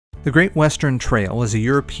The Great Western Trail is a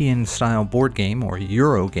European-style board game, or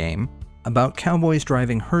Euro game, about cowboys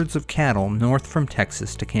driving herds of cattle north from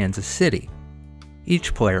Texas to Kansas City.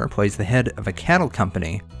 Each player plays the head of a cattle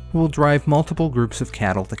company who will drive multiple groups of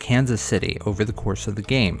cattle to Kansas City over the course of the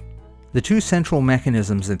game. The two central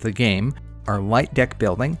mechanisms of the game are light deck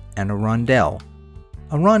building and a rondel.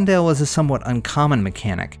 A rondel is a somewhat uncommon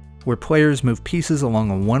mechanic where players move pieces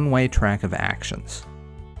along a one-way track of actions.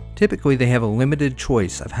 Typically, they have a limited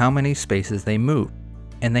choice of how many spaces they move,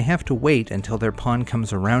 and they have to wait until their pawn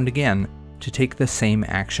comes around again to take the same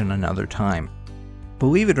action another time.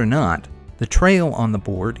 Believe it or not, the trail on the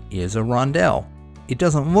board is a rondel. It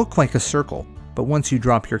doesn't look like a circle, but once you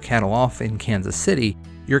drop your cattle off in Kansas City,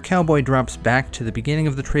 your cowboy drops back to the beginning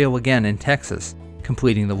of the trail again in Texas,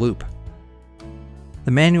 completing the loop.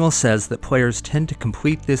 The manual says that players tend to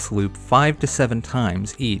complete this loop 5 to 7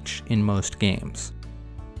 times each in most games.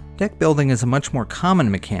 Deck building is a much more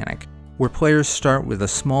common mechanic, where players start with a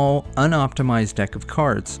small, unoptimized deck of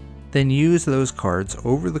cards, then use those cards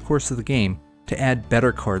over the course of the game to add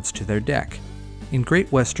better cards to their deck. In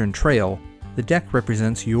Great Western Trail, the deck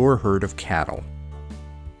represents your herd of cattle.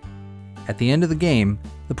 At the end of the game,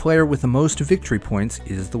 the player with the most victory points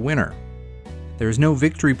is the winner. There is no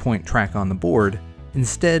victory point track on the board.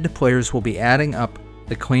 Instead, players will be adding up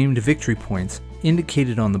the claimed victory points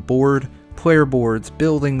indicated on the board, player boards,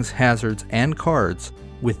 buildings, hazards, and cards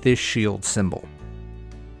with this shield symbol.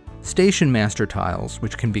 Station Master tiles,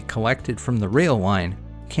 which can be collected from the rail line,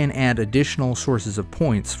 can add additional sources of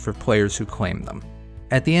points for players who claim them.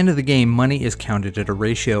 At the end of the game, money is counted at a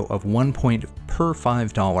ratio of 1 point per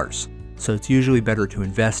 $5, so it's usually better to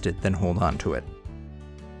invest it than hold on to it.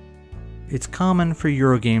 It's common for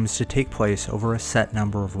Eurogames to take place over a set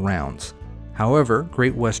number of rounds. However,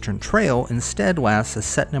 Great Western Trail instead lasts a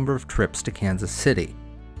set number of trips to Kansas City.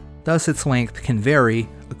 Thus, its length can vary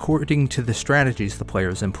according to the strategies the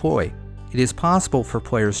players employ. It is possible for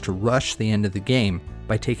players to rush the end of the game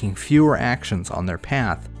by taking fewer actions on their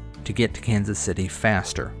path to get to Kansas City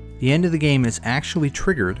faster. The end of the game is actually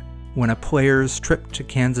triggered when a player's trip to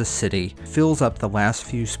Kansas City fills up the last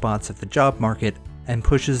few spots of the job market and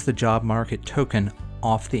pushes the job market token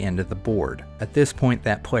off the end of the board. At this point,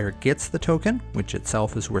 that player gets the token, which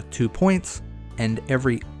itself is worth 2 points, and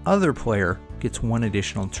every other player gets 1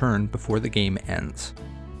 additional turn before the game ends.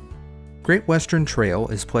 Great Western Trail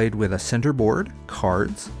is played with a center board,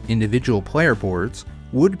 cards, individual player boards,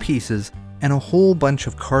 wood pieces, and a whole bunch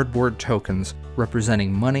of cardboard tokens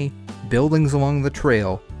representing money, buildings along the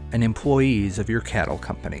trail, and employees of your cattle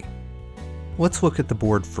company. Let's look at the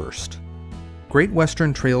board first. Great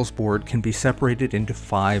Western Trail's board can be separated into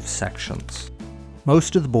 5 sections.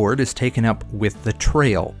 Most of the board is taken up with the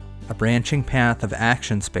trail, a branching path of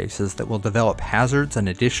action spaces that will develop hazards and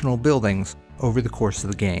additional buildings over the course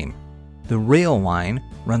of the game. The rail line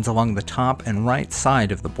runs along the top and right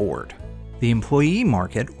side of the board. The employee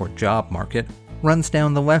market, or job market, runs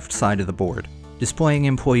down the left side of the board, displaying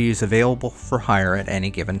employees available for hire at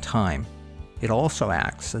any given time. It also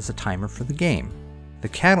acts as a timer for the game. The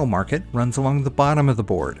cattle market runs along the bottom of the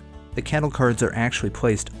board. The cattle cards are actually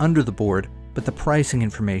placed under the board, but the pricing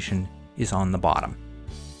information is on the bottom.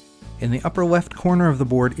 In the upper left corner of the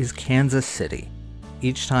board is Kansas City.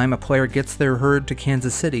 Each time a player gets their herd to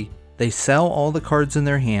Kansas City, they sell all the cards in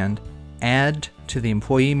their hand, add to the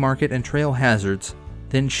employee market and trail hazards,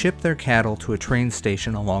 then ship their cattle to a train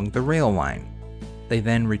station along the rail line. They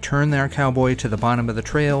then return their cowboy to the bottom of the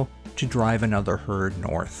trail to drive another herd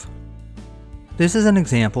north. This is an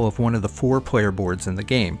example of one of the 4 player boards in the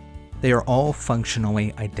game. They are all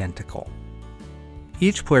functionally identical.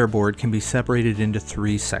 Each player board can be separated into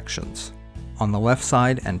 3 sections. On the left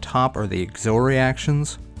side and top are the auxiliary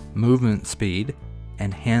actions, movement speed,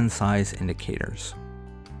 and hand size indicators.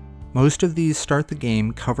 Most of these start the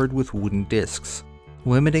game covered with wooden discs,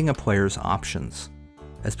 limiting a player's options.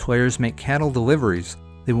 As players make cattle deliveries,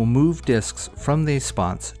 they will move discs from these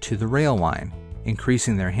spots to the rail line,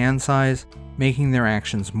 increasing their hand size, making their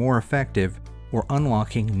actions more effective, or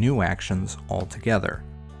unlocking new actions altogether.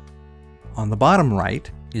 On the bottom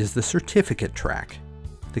right is the certificate track.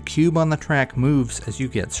 The cube on the track moves as you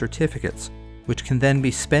get certificates, which can then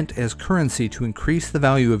be spent as currency to increase the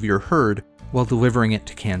value of your herd while delivering it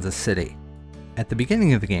to Kansas City. At the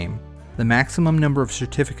beginning of the game, the maximum number of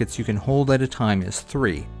certificates you can hold at a time is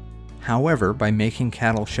 3. However, by making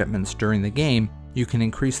cattle shipments during the game, you can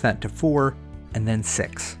increase that to 4 and then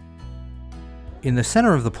 6. In the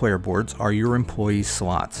center of the player boards are your employee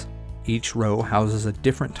slots. Each row houses a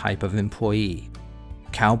different type of employee.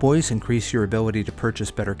 Cowboys increase your ability to purchase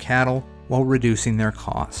better cattle while reducing their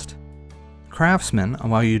cost. Craftsmen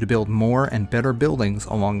allow you to build more and better buildings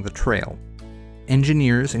along the trail.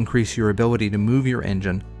 Engineers increase your ability to move your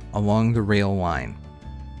engine along the rail line.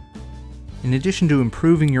 In addition to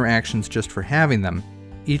improving your actions just for having them,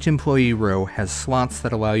 each employee row has slots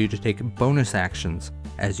that allow you to take bonus actions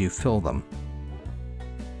as you fill them.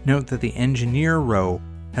 Note that the engineer row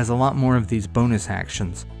has a lot more of these bonus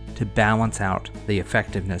actions to balance out the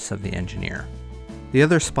effectiveness of the engineer. The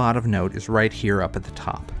other spot of note is right here up at the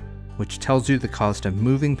top, which tells you the cost of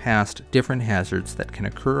moving past different hazards that can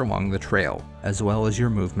occur along the trail, as well as your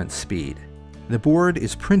movement speed. The board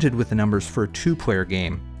is printed with the numbers for a 2-player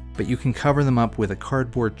game, but you can cover them up with a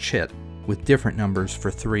cardboard chit with different numbers for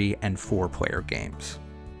 3- and 4-player games.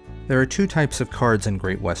 There are 2 types of cards in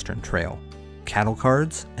Great Western Trail: cattle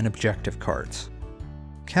cards and objective cards.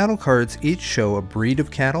 Cattle cards each show a breed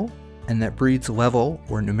of cattle and that breed's level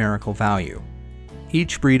or numerical value.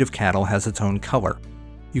 Each breed of cattle has its own color.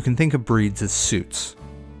 You can think of breeds as suits.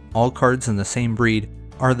 All cards in the same breed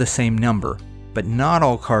are the same number, but not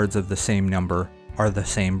all cards of the same number are the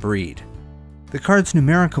same breed. The card's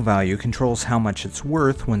numerical value controls how much it's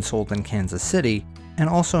worth when sold in Kansas City, and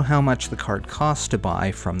also how much the card costs to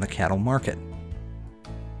buy from the cattle market.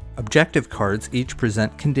 Objective cards each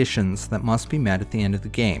present conditions that must be met at the end of the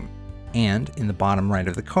game, and in the bottom right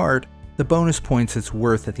of the card, the bonus points it's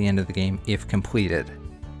worth at the end of the game if completed.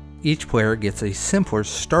 Each player gets a simpler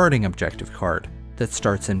starting objective card that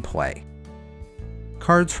starts in play.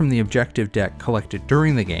 Cards from the objective deck collected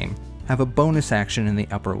during the game have a bonus action in the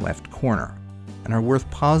upper left corner, and are worth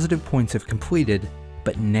positive points if completed,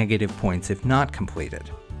 but negative points if not completed.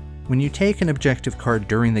 When you take an objective card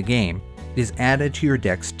during the game, it is added to your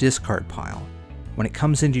deck's discard pile. When it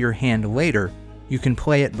comes into your hand later, you can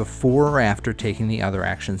play it before or after taking the other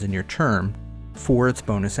actions in your turn for its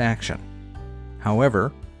bonus action.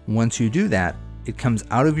 However, once you do that, it comes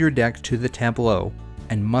out of your deck to the tableau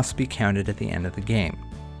and must be counted at the end of the game.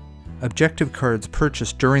 Objective cards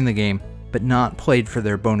purchased during the game but not played for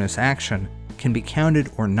their bonus action can be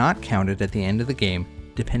counted or not counted at the end of the game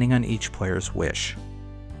depending on each player's wish.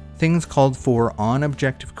 Things called for on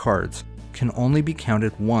objective cards can only be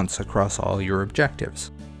counted once across all your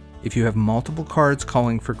objectives. If you have multiple cards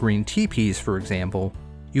calling for green teepees, for example,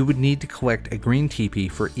 you would need to collect a green teepee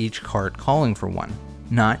for each card calling for one,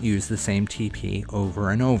 not use the same teepee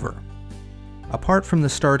over and over. Apart from the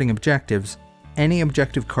starting objectives, any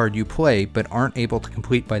objective card you play but aren't able to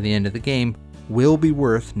complete by the end of the game will be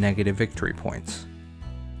worth negative victory points.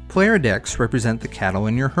 Player decks represent the cattle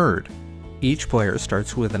in your herd. Each player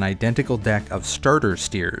starts with an identical deck of starter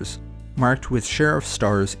steers, marked with sheriff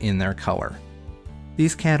stars in their color.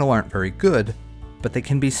 These cattle aren't very good, but they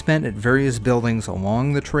can be spent at various buildings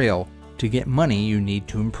along the trail to get money you need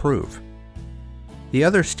to improve. The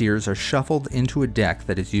other steers are shuffled into a deck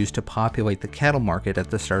that is used to populate the cattle market at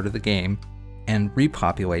the start of the game, and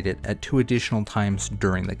repopulate it at 2 additional times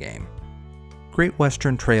during the game. Great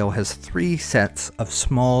Western Trail has 3 sets of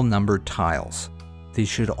small numbered tiles. These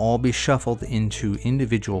should all be shuffled into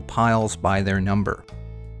individual piles by their number.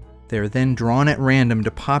 They are then drawn at random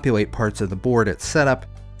to populate parts of the board at setup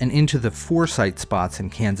and into the foresight spots in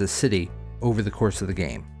Kansas City over the course of the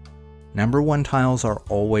game. Number 1 tiles are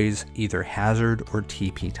always either hazard or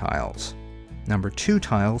TP tiles. Number 2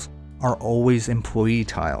 tiles are always employee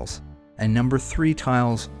tiles, and number 3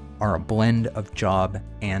 tiles are a blend of job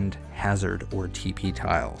and hazard or TP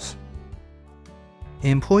tiles.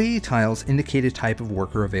 Employee tiles indicate a type of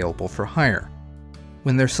worker available for hire.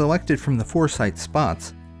 When they're selected from the foresight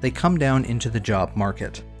spots, they come down into the job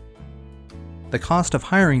market. The cost of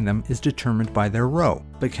hiring them is determined by their row,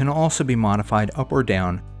 but can also be modified up or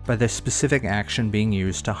down by the specific action being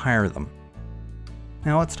used to hire them.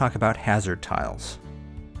 Now let's talk about hazard tiles.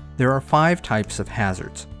 There are 5 types of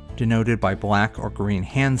hazards, denoted by black or green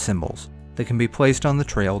hand symbols, that can be placed on the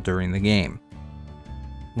trail during the game.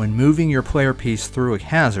 When moving your player piece through a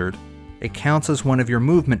hazard, it counts as one of your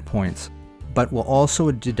movement points, but will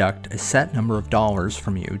also deduct a set number of dollars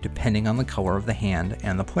from you depending on the color of the hand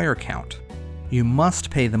and the player count. You must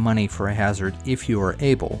pay the money for a hazard if you are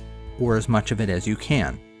able, or as much of it as you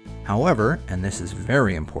can. However, and this is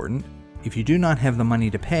very important, if you do not have the money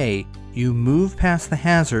to pay, you move past the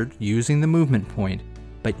hazard using the movement point,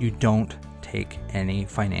 but you don't take any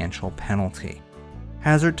financial penalty.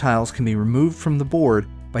 Hazard tiles can be removed from the board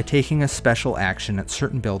by taking a special action at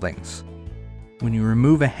certain buildings. When you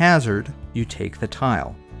remove a hazard, you take the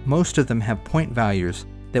tile. Most of them have point values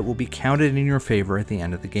that will be counted in your favor at the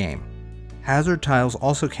end of the game. Hazard tiles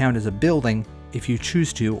also count as a building if you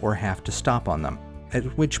choose to or have to stop on them, at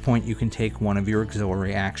which point you can take one of your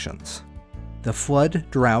auxiliary actions. The flood,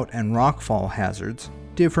 drought, and rockfall hazards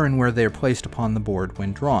differ in where they are placed upon the board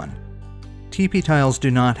when drawn. TP tiles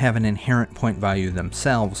do not have an inherent point value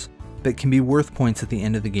themselves, but can be worth points at the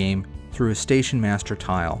end of the game through a Station Master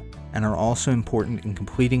tile, and are also important in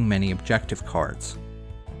completing many objective cards.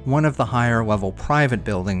 One of the higher level private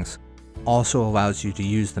buildings also allows you to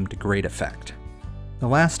use them to great effect. The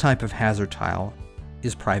last type of hazard tile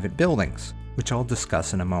is private buildings, which I'll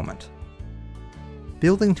discuss in a moment.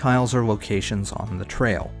 Building tiles are locations on the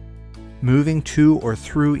trail. Moving to or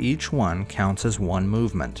through each one counts as one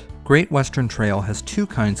movement. Great Western Trail has two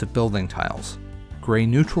kinds of building tiles: gray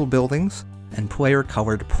neutral buildings and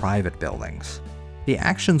player-colored private buildings. The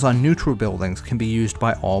actions on neutral buildings can be used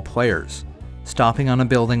by all players. Stopping on a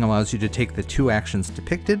building allows you to take the two actions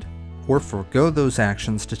depicted, or forego those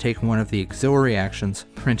actions to take one of the auxiliary actions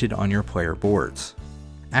printed on your player boards.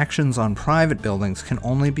 Actions on private buildings can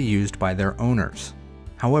only be used by their owners.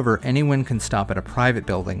 However, anyone can stop at a private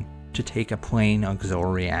building to take a plain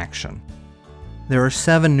auxiliary action. There are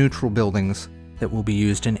 7 neutral buildings that will be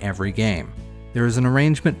used in every game. There is an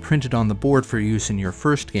arrangement printed on the board for use in your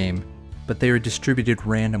first game, but they are distributed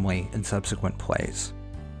randomly in subsequent plays.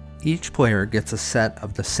 Each player gets a set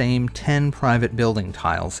of the same 10 private building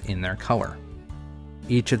tiles in their color.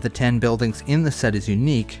 Each of the 10 buildings in the set is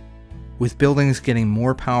unique, with buildings getting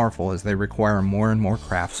more powerful as they require more and more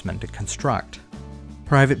craftsmen to construct.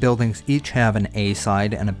 Private buildings each have an A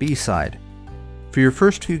side and a B side. For your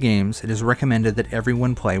first few games, it is recommended that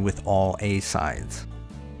everyone play with all A sides.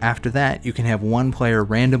 After that, you can have one player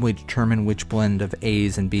randomly determine which blend of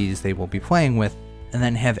A's and B's they will be playing with, and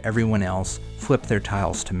then have everyone else flip their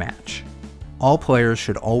tiles to match. All players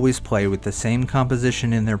should always play with the same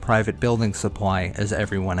composition in their private building supply as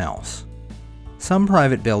everyone else. Some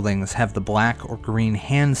private buildings have the black or green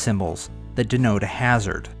hand symbols that denote a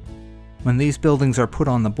hazard. When these buildings are put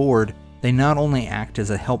on the board, they not only act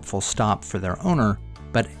as a helpful stop for their owner,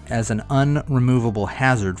 but as an unremovable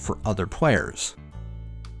hazard for other players.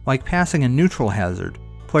 Like passing a neutral hazard,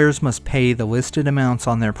 players must pay the listed amounts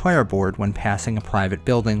on their player board when passing a private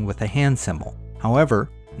building with a hand symbol. However,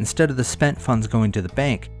 instead of the spent funds going to the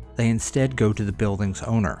bank, they instead go to the building's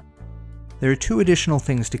owner. There are 2 additional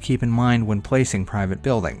things to keep in mind when placing private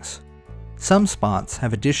buildings. Some spots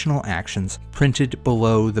have additional actions printed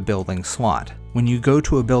below the building slot. When you go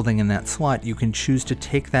to a building in that slot, you can choose to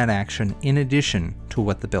take that action in addition to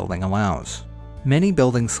what the building allows. Many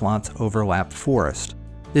building slots overlap forest.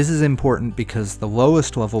 This is important because the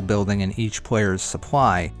lowest level building in each player's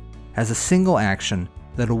supply has a single action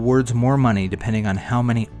that awards more money depending on how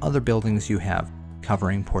many other buildings you have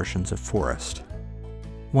covering portions of forest.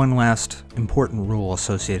 One last important rule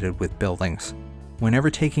associated with buildings. Whenever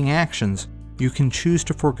taking actions, you can choose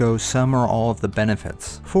to forego some or all of the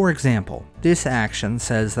benefits. For example, this action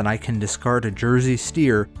says that I can discard a Jersey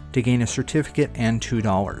steer to gain a certificate and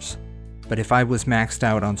 $2. But if I was maxed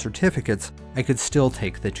out on certificates, I could still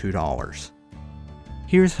take the $2.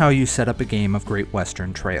 Here's how you set up a game of Great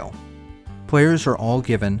Western Trail. Players are all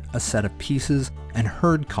given a set of pieces and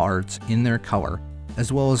herd cards in their color,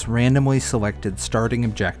 as well as randomly selected starting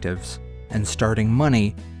objectives and starting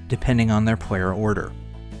money depending on their player order.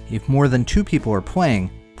 If more than 2 people are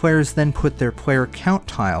playing, players then put their player count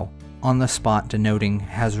tile on the spot denoting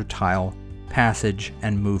hazard tile, passage,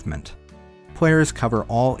 and movement. Players cover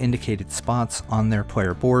all indicated spots on their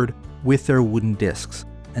player board with their wooden discs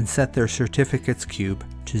and set their certificates cube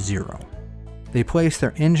to 0. They place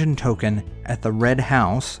their engine token at the red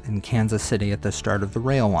house in Kansas City at the start of the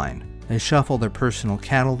rail line. They shuffle their personal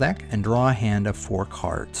cattle deck and draw a hand of 4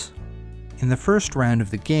 cards. In the first round of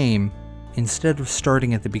the game, instead of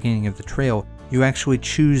starting at the beginning of the trail, you actually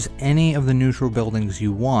choose any of the neutral buildings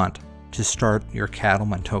you want to start your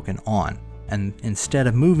cattleman token on, and instead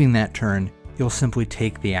of moving that turn, you'll simply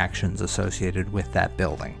take the actions associated with that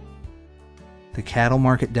building. The cattle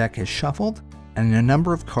market deck is shuffled, and a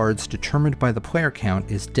number of cards determined by the player count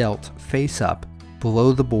is dealt face up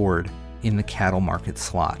below the board in the cattle market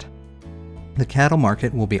slot. The cattle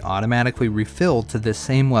market will be automatically refilled to this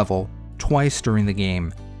same level twice during the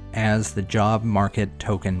game as the job market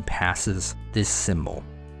token passes this symbol.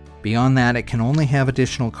 Beyond that, it can only have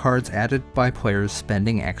additional cards added by players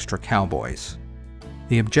spending extra cowboys.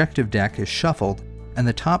 The objective deck is shuffled, and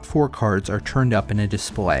the top 4 cards are turned up in a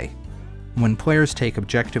display. When players take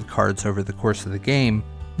objective cards over the course of the game,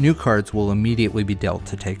 new cards will immediately be dealt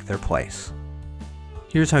to take their place.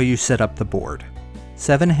 Here's how you set up the board.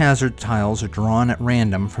 7 hazard tiles are drawn at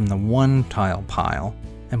random from the 1 tile pile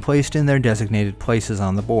and placed in their designated places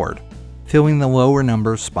on the board, filling the lower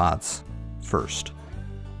number of spots first.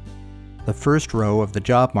 The first row of the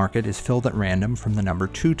job market is filled at random from the number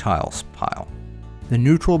 2 tiles pile. The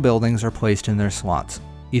neutral buildings are placed in their slots,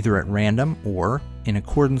 either at random or in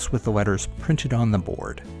accordance with the letters printed on the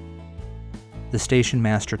board. The station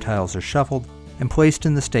master tiles are shuffled and placed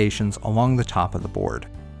in the stations along the top of the board.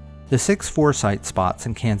 The 6 foresight spots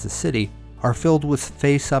in Kansas City are filled with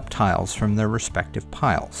face-up tiles from their respective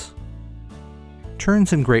piles.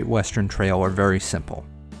 Turns in Great Western Trail are very simple.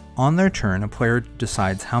 On their turn, a player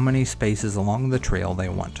decides how many spaces along the trail they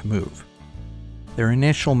want to move. Their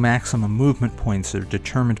initial maximum movement points are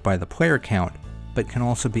determined by the player count, but can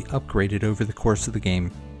also be upgraded over the course of the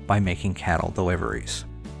game by making cattle deliveries.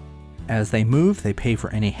 As they move, they pay for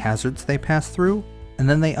any hazards they pass through, and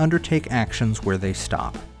then they undertake actions where they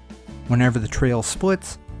stop. Whenever the trail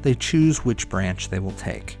splits, they choose which branch they will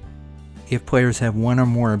take. If players have one or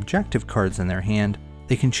more objective cards in their hand,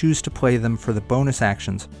 they can choose to play them for the bonus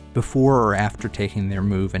actions before or after taking their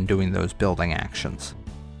move and doing those building actions.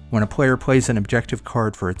 When a player plays an objective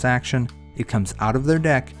card for its action, it comes out of their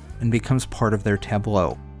deck and becomes part of their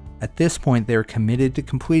tableau. At this point, they are committed to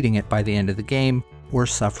completing it by the end of the game or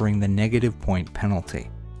suffering the negative point penalty.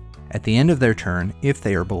 At the end of their turn, if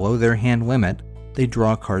they are below their hand limit, they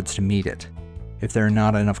draw cards to meet it. If there are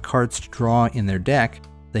not enough cards to draw in their deck,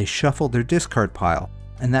 they shuffle their discard pile,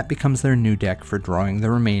 and that becomes their new deck for drawing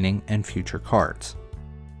the remaining and future cards.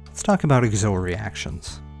 Let's talk about auxiliary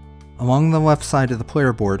actions. Along the left side of the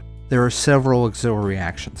player board, there are several auxiliary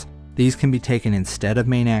actions. These can be taken instead of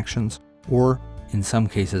main actions, or in some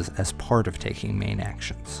cases as part of taking main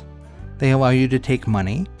actions. They allow you to take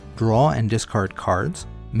money, draw and discard cards,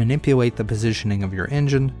 manipulate the positioning of your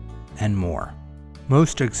engine, and more.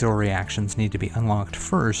 Most auxiliary actions need to be unlocked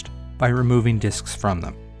first by removing discs from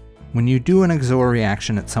them. When you do an auxiliary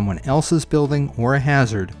action at someone else's building or a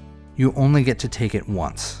hazard, you only get to take it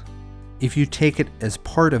once. If you take it as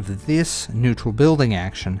part of this neutral building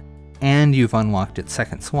action, and you've unlocked its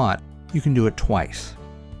second slot, you can do it twice.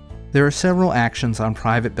 There are several actions on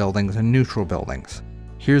private buildings and neutral buildings.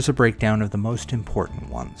 Here's a breakdown of the most important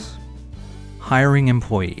ones. Hiring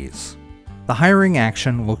employees. The hiring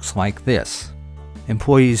action looks like this.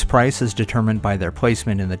 Employees' price is determined by their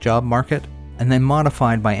placement in the job market, and then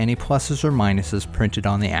modified by any pluses or minuses printed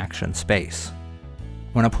on the action space.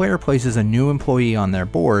 When a player places a new employee on their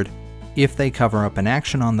board, if they cover up an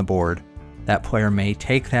action on the board, that player may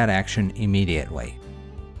take that action immediately.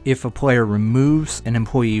 If a player removes an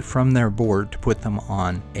employee from their board to put them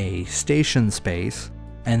on a station space,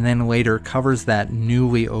 and then later covers that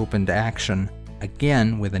newly opened action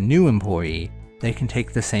again with a new employee, they can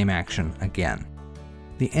take the same action again.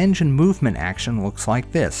 The engine movement action looks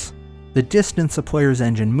like this. The distance a player's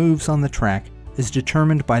engine moves on the track is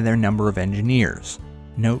determined by their number of engineers.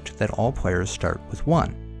 Note that all players start with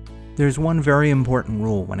 1. There's one very important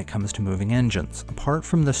rule when it comes to moving engines. Apart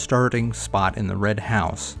from the starting spot in the red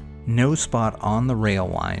house, no spot on the rail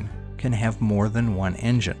line can have more than 1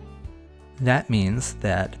 engine. That means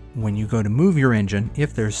that when you go to move your engine,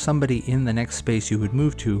 if there's somebody in the next space you would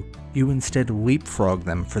move to, you instead leapfrog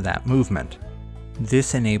them for that movement.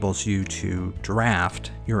 This enables you to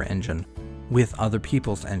draft your engine with other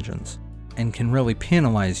people's engines, and can really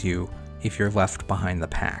penalize you if you're left behind the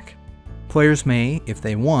pack. Players may, if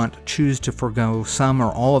they want, choose to forego some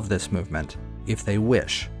or all of this movement, if they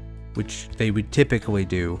wish, which they would typically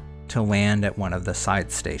do to land at one of the side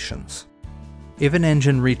stations. If an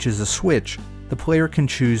engine reaches a switch, the player can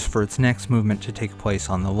choose for its next movement to take place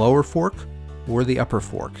on the lower fork or the upper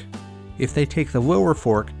fork. If they take the lower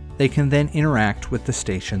fork, they can then interact with the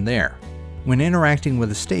station there. When interacting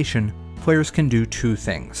with a station, players can do 2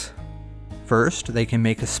 things. First, they can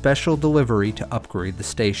make a special delivery to upgrade the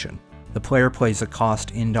station. The player plays a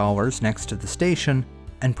cost in dollars next to the station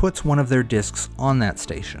and puts one of their discs on that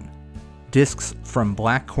station. Discs from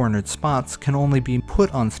black cornered spots can only be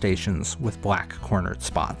put on stations with black cornered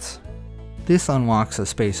spots. This unlocks a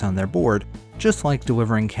space on their board, just like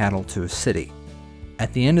delivering cattle to a city.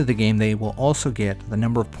 At the end of the game, they will also get the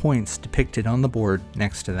number of points depicted on the board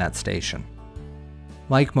next to that station.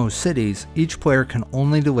 Like most cities, each player can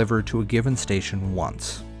only deliver to a given station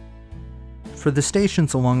once. For the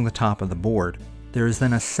stations along the top of the board, there is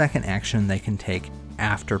then a second action they can take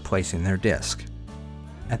after placing their disc.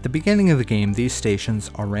 At the beginning of the game, these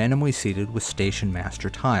stations are randomly seated with station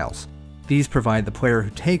master tiles. These provide the player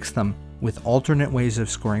who takes them with alternate ways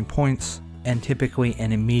of scoring points, and typically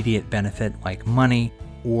an immediate benefit like money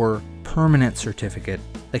or permanent certificate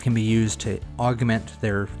that can be used to augment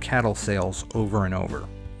their cattle sales over and over.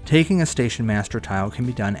 Taking a station master tile can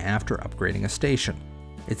be done after upgrading a station.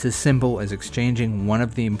 It's as simple as exchanging one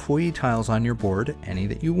of the employee tiles on your board, any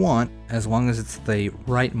that you want, as long as it's the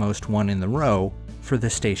rightmost one in the row, for the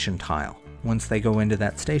station tile. Once they go into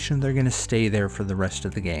that station, they're going to stay there for the rest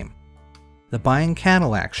of the game. The buying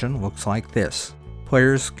cattle action looks like this.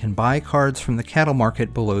 Players can buy cards from the cattle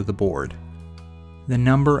market below the board. The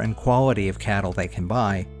number and quality of cattle they can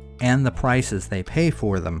buy, and the prices they pay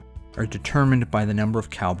for them, are determined by the number of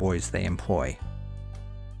cowboys they employ.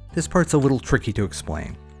 This part's a little tricky to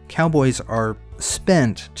explain. Cowboys are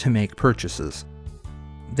spent to make purchases.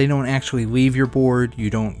 They don't actually leave your board, you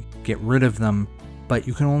don't get rid of them, but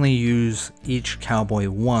you can only use each cowboy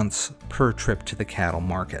once per trip to the cattle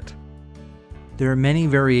market. There are many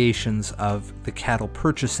variations of the cattle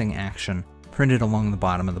purchasing action printed along the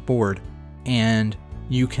bottom of the board, and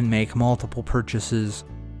you can make multiple purchases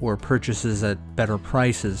or purchases at better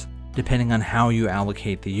prices depending on how you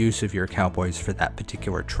allocate the use of your cowboys for that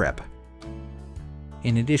particular trip.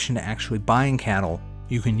 In addition to actually buying cattle,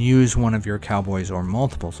 you can use one of your cowboys or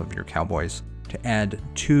multiples of your cowboys to add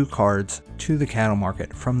 2 cards to the cattle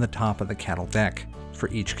market from the top of the cattle deck for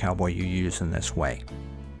each cowboy you use in this way.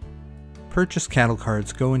 Purchased cattle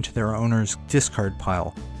cards go into their owner's discard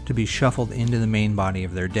pile to be shuffled into the main body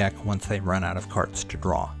of their deck once they run out of cards to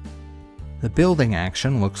draw. The building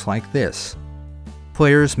action looks like this.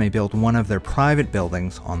 Players may build one of their private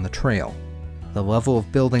buildings on the trail. The level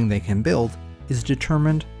of building they can build is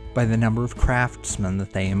determined by the number of craftsmen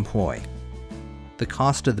that they employ. The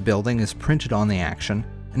cost of the building is printed on the action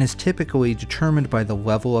and is typically determined by the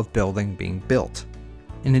level of building being built.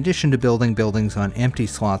 In addition to building buildings on empty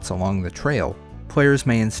slots along the trail, players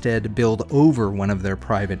may instead build over one of their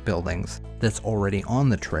private buildings that's already on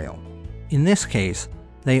the trail. In this case,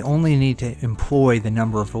 they only need to employ the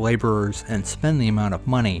number of laborers and spend the amount of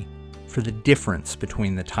money for the difference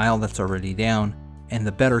between the tile that's already down and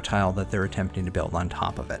the better tile that they're attempting to build on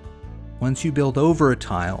top of it. Once you build over a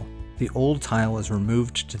tile, the old tile is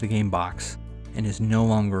removed to the game box and is no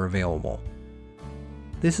longer available.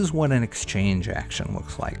 This is what an exchange action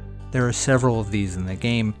looks like. There are several of these in the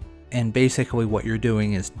game, and basically what you're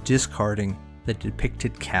doing is discarding the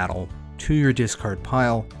depicted cattle to your discard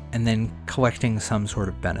pile and then collecting some sort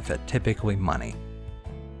of benefit, typically money.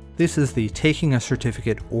 This is the taking a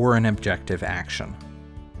certificate or an objective action.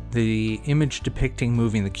 The image depicting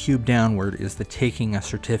moving the cube downward is the taking a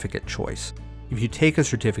certificate choice. If you take a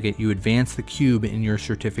certificate, you advance the cube in your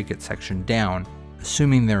certificate section down,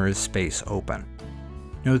 assuming there is space open.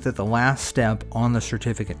 Note that the last step on the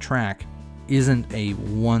certificate track isn't a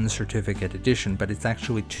 1 certificate addition, but it's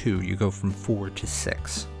actually 2. You go from 4 to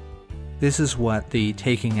 6. This is what the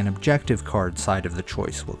taking an objective card side of the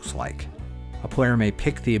choice looks like. A player may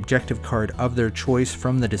pick the objective card of their choice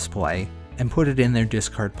from the display and put it in their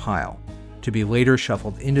discard pile, to be later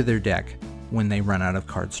shuffled into their deck when they run out of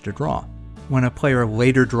cards to draw. When a player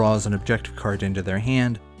later draws an objective card into their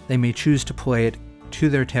hand, they may choose to play it to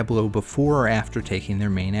their tableau before or after taking their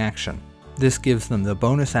main action. This gives them the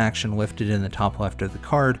bonus action listed in the top left of the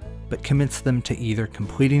card, but commits them to either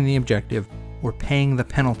completing the objective or paying the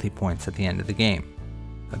penalty points at the end of the game.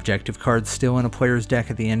 Objective cards still in a player's deck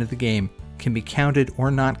at the end of the game can be counted or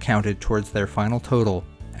not counted towards their final total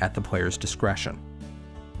at the player's discretion.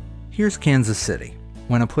 Here's Kansas City.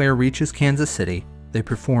 When a player reaches Kansas City, they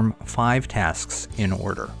perform 5 tasks in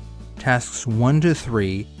order. Tasks 1 to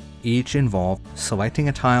 3 each involve selecting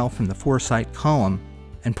a tile from the foresight column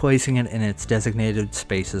and placing it in its designated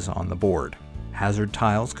spaces on the board. Hazard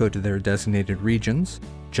tiles go to their designated regions.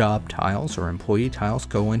 Job tiles or employee tiles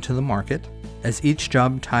go into the market. As each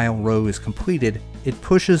job tile row is completed, it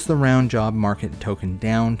pushes the round job market token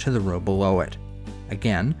down to the row below it.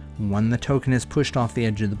 Again, when the token is pushed off the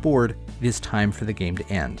edge of the board, it is time for the game to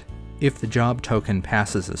end. If the job token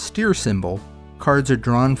passes a steer symbol, cards are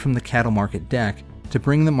drawn from the cattle market deck to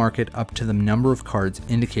bring the market up to the number of cards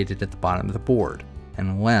indicated at the bottom of the board,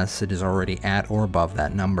 unless it is already at or above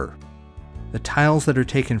that number. The tiles that are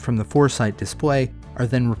taken from the foresight display are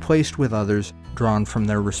then replaced with others drawn from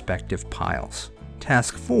their respective piles.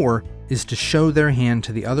 Task 4 is to show their hand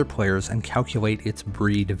to the other players and calculate its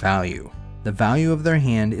breed value. The value of their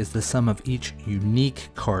hand is the sum of each unique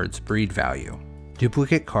card's breed value.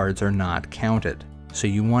 Duplicate cards are not counted, so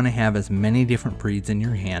you want to have as many different breeds in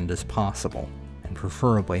your hand as possible, and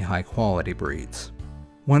preferably high quality breeds.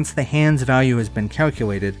 Once the hand's value has been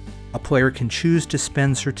calculated, a player can choose to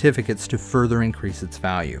spend certificates to further increase its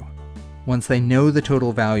value. Once they know the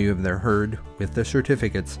total value of their herd with the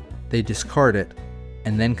certificates, they discard it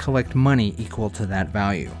and then collect money equal to that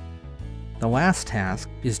value. The last task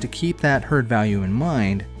is to keep that herd value in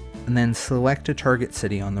mind and then select a target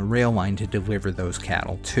city on the rail line to deliver those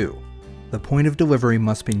cattle to. The point of delivery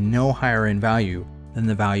must be no higher in value than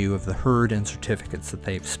the value of the herd and certificates that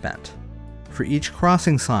they've spent. For each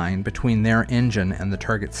crossing sign between their engine and the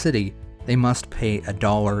target city, they must pay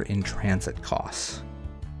 $1 in transit costs.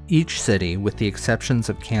 Each city, with the exceptions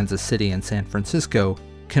of Kansas City and San Francisco,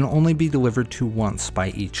 can only be delivered to once by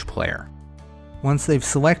each player. Once they've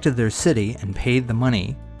selected their city and paid the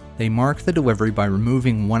money, they mark the delivery by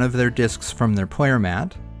removing one of their discs from their player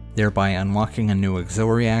mat, thereby unlocking a new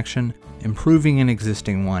auxiliary action, improving an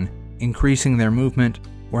existing one, increasing their movement,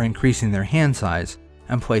 or increasing their hand size,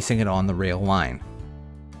 and placing it on the rail line.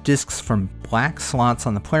 Discs from black slots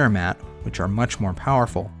on the player mat, which are much more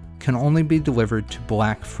powerful, can only be delivered to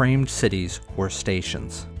black framed cities or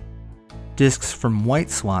stations. Discs from white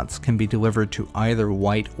slots can be delivered to either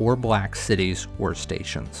white or black cities or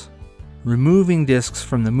stations. Removing discs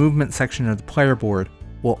from the movement section of the player board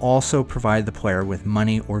will also provide the player with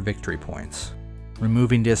money or victory points.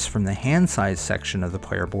 Removing discs from the hand size section of the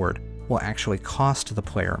player board will actually cost the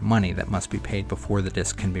player money that must be paid before the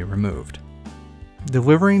disc can be removed.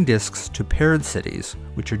 Delivering discs to paired cities,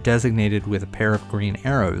 which are designated with a pair of green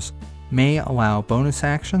arrows, may allow bonus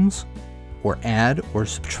actions, or add or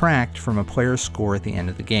subtract from a player's score at the end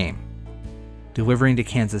of the game. Delivering to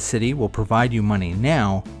Kansas City will provide you money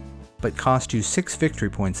now, but cost you 6 victory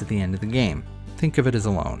points at the end of the game. Think of it as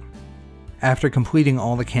a loan. After completing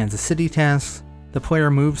all the Kansas City tasks, the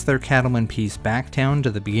player moves their cattleman piece back down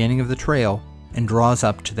to the beginning of the trail and draws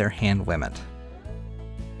up to their hand limit.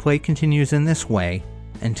 Play continues in this way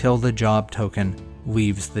until the job token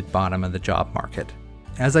leaves the bottom of the job market.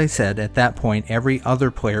 As I said, at that point every other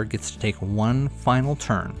player gets to take one final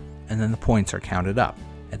turn, and then the points are counted up.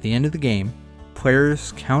 At the end of the game,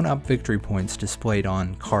 players count up victory points displayed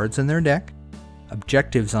on cards in their deck,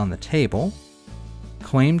 objectives on the table,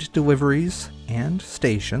 claimed deliveries and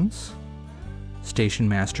stations, station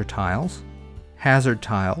master tiles, hazard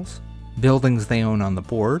tiles, buildings they own on the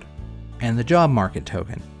board, and the job market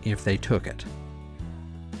token, if they took it.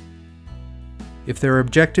 If there are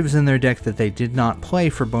objectives in their deck that they did not play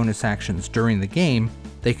for bonus actions during the game,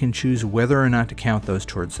 they can choose whether or not to count those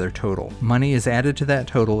towards their total. Money is added to that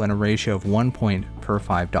total in a ratio of 1 point per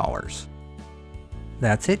 $5.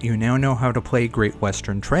 That's it, you now know how to play Great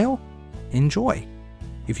Western Trail. Enjoy!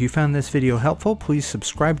 If you found this video helpful, please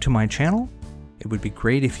subscribe to my channel. It would be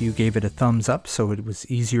great if you gave it a thumbs up so it was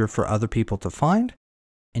easier for other people to find.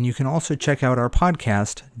 And you can also check out our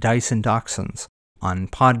podcast, Dice and Dachshunds, on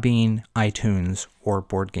Podbean, iTunes, or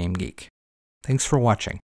Board Game Geek. Thanks for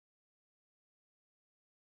watching.